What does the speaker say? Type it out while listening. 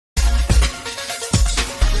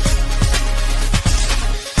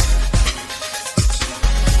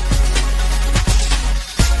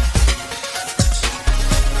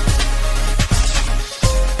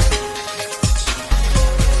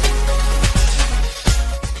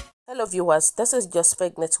Hello viewers, this is Just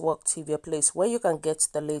Fake Network TV, a place where you can get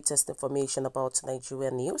the latest information about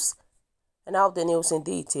Nigerian news. And now the news in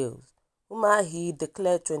details. Umahi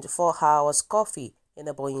declared 24 hours coffee in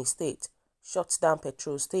Ebonyi state, shuts down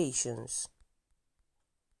petrol stations.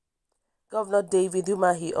 Governor David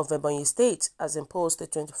Umahi of Ebonyi state has imposed a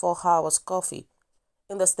 24 hours coffee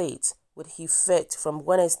in the state with effect from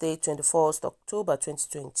Wednesday 21st October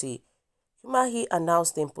 2020. Umahi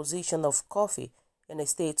announced the imposition of coffee in a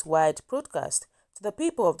statewide broadcast to the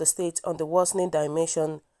people of the state on the worsening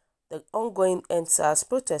dimension the ongoing EndSARS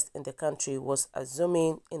protest in the country was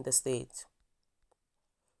assuming in the state.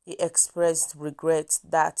 He expressed regret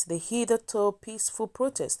that the hitherto peaceful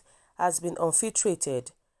protest has been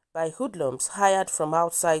infiltrated by hoodlums hired from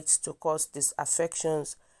outside to cause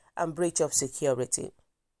disaffections and breach of security.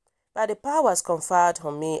 By the powers conferred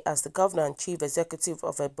on me as the Governor and Chief Executive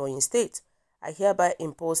of Ebonyi State, I hereby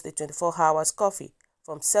impose the 24 hours coffee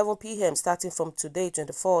from 7 p.m. starting from today,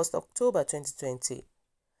 21st October 2020.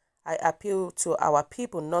 I appeal to our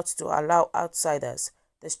people not to allow outsiders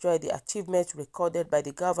destroy the achievements recorded by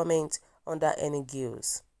the government under any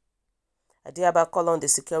guise. I thereby call on the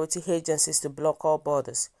security agencies to block all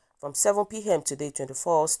borders from 7 p.m. today,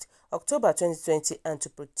 21st October 2020,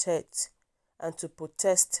 and to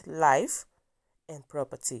protest life and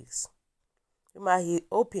properties. Umahi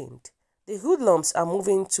opened. The hoodlums are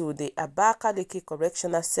moving to the Abakaliki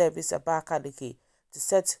Correctional Service Abakaliki to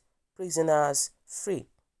set prisoners free.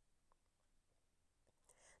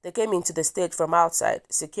 They came into the state from outside.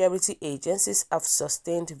 Security agencies have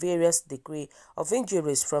sustained various degrees of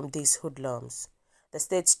injuries from these hoodlums. The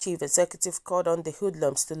state's chief executive called on the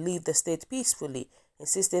hoodlums to leave the state peacefully,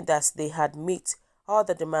 insisting that they had met all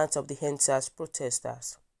the demands of the EndSARS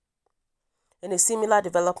protesters. In a similar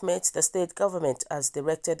development, the state government has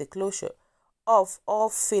directed the closure of all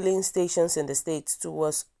filling stations in the state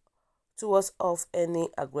towards of any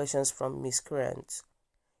aggressions from miscreants.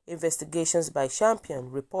 Investigations by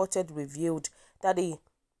Champion revealed that the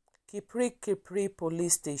Kipri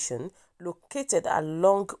police station, located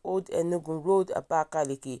along Old Enugu Road,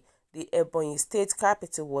 Abakaliki, the Ebonyi state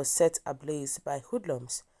capital, was set ablaze by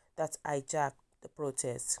hoodlums that hijacked the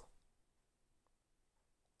protests.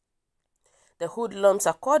 The hoodlums,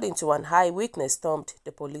 according to an eyewitness, stormed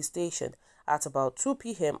the police station at about 2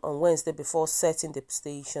 p.m. on Wednesday before setting the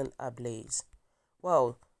station ablaze.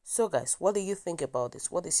 Well, so guys, what do you think about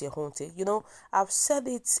this? What is your own take? You know, I've said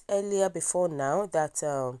it earlier before now that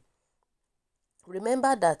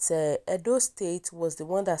remember that Edo State was the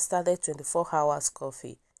one that started 24 hours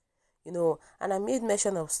coffee. You know, and I made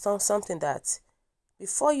mention of something that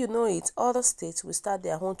before you know it, other states will start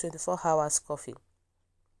their own 24 hours coffee.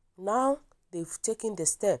 Now, they've taken the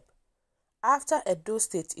step. After Edo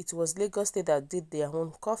State, it was Lagos State that did their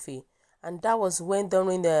own coffee. And that was when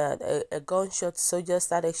during a gunshot, soldiers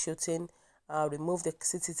started shooting, removed the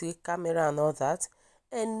CCTV camera and all that.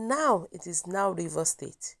 And now, it is now Rivers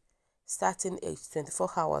State, starting a 24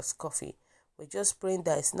 hours coffee. We're just praying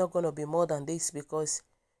that it's not going to be more than this because,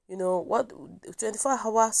 you know, what 24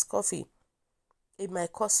 hours coffee, it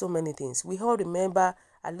might cost so many things. We all remember,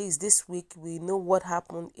 at least this week, we know what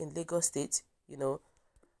happened in Lagos State. You know,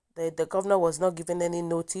 the governor was not given any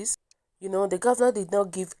notice. You know, the governor did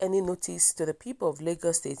not give any notice to the people of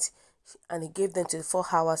Lagos State, and he gave them 24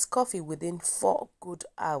 hours coffee within 4 good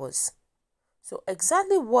hours. So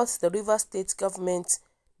exactly what the Rivers State government,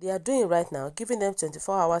 they are doing right now, giving them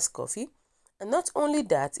 24 hours coffee. And not only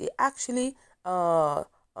that, it actually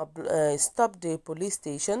stopped the police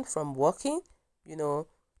station from working. You know,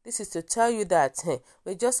 this is to tell you that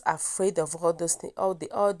we're just afraid of all those things, all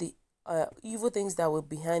the evil things that were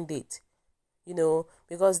behind it. You know,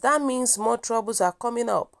 because that means more troubles are coming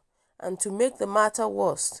up. And to make the matter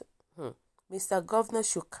worse, Mr. Governor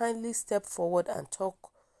should kindly step forward and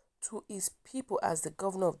talk to his people as the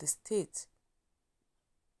governor of the state.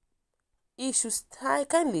 He should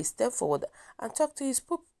kindly step forward and talk to his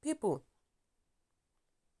people.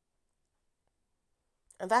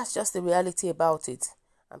 And that's just the reality about it.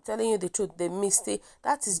 I'm telling you the truth. The mistake,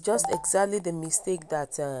 that is just exactly the mistake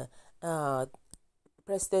that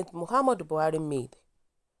President Muhammadu Buhari made.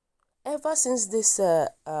 Ever since this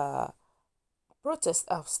protests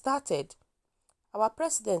have started, our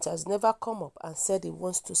president has never come up and said he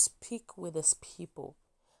wants to speak with his people.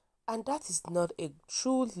 And that is not a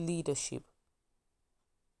true leadership.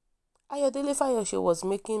 Ayodele Fayose was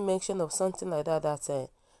making mention of something like that,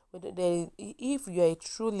 if you are a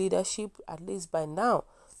true leadership, at least by now,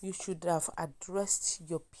 you should have addressed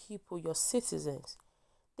your people, your citizens.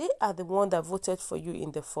 They are the one that voted for you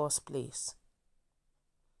in the first place.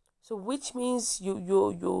 So which means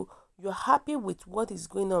you You're happy with what is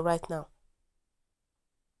going on right now.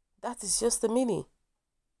 That is just the meaning.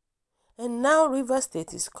 And now Rivers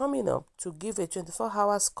State is coming up to give a 24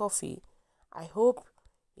 hours coffee. I hope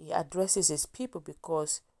he addresses his people,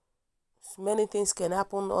 because many things can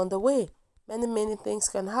happen on the way. Many things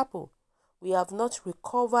can happen. We have not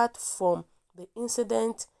recovered from the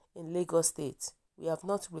incident in Lagos State. We have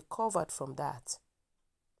not recovered from that.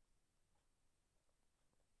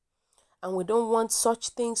 And we don't want such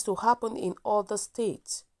things to happen in other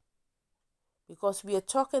states, because we are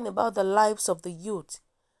talking about the lives of the youth,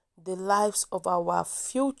 the lives of our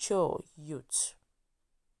future youth.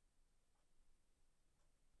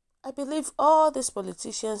 I believe all these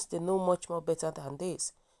politicians, they know much more better than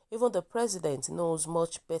this. Even the president knows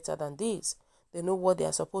much better than this. They know what they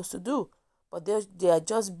are supposed to do, but they are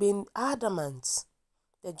just being adamant.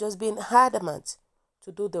 They're just being adamant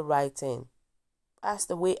to do the right thing. That's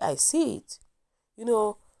the way I see it. You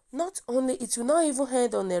know, not only, it will not even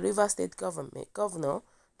end on the River State governor.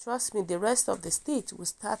 Trust me, the rest of the state will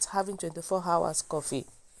start having 24 hours coffee.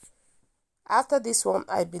 After this one,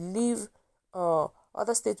 I believe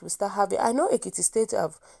other states will start having. I know Ekiti State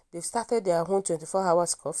they've started their own 24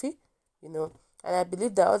 hours coffee, and I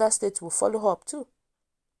believe the other states will follow up too,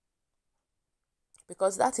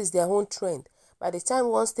 because that is their own trend. By the time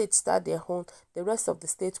one state start their own, the rest of the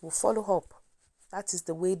states will follow up. That is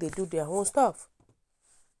the way they do their own stuff.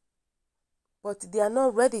 But they are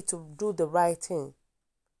not ready to do the right thing.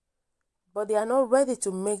 But they are not ready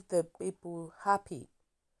to make the people happy,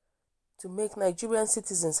 to make Nigerian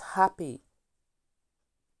citizens happy.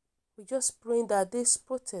 We just pray that this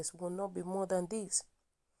protest will not be more than this,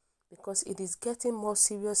 because it is getting more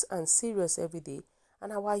serious and serious every day,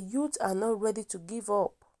 and our youth are not ready to give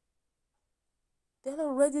up. They're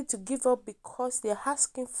not ready to give up because they're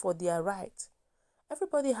asking for their right.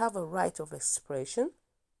 Everybody have a right of expression.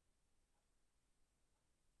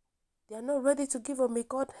 They are not ready to give up. May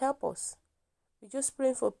God help us. We're just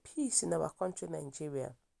praying for peace in our country,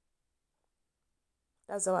 Nigeria.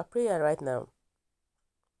 That's our prayer right now.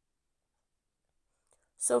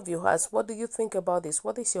 So viewers, what do you think about this?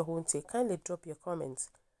 What is your own take? Kindly drop your comments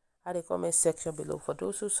at the comment section below. For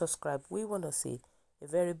those who subscribe, we want to say a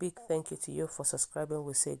very big thank you to you for subscribing.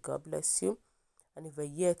 We say God bless you. And if you're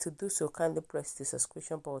yet to do so, kindly press the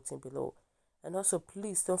subscription button below. And also,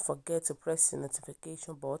 please don't forget to press the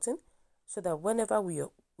notification button, so that whenever we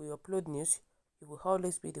upload news, you will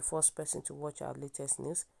always be the first person to watch our latest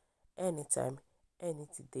news anytime, any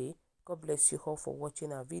day. God bless you all for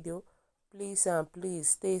watching our video. Please please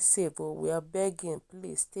stay safe. We are begging,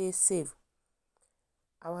 please stay safe.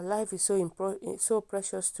 Our life is so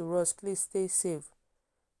precious to us. Please stay safe.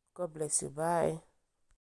 God bless you. Bye.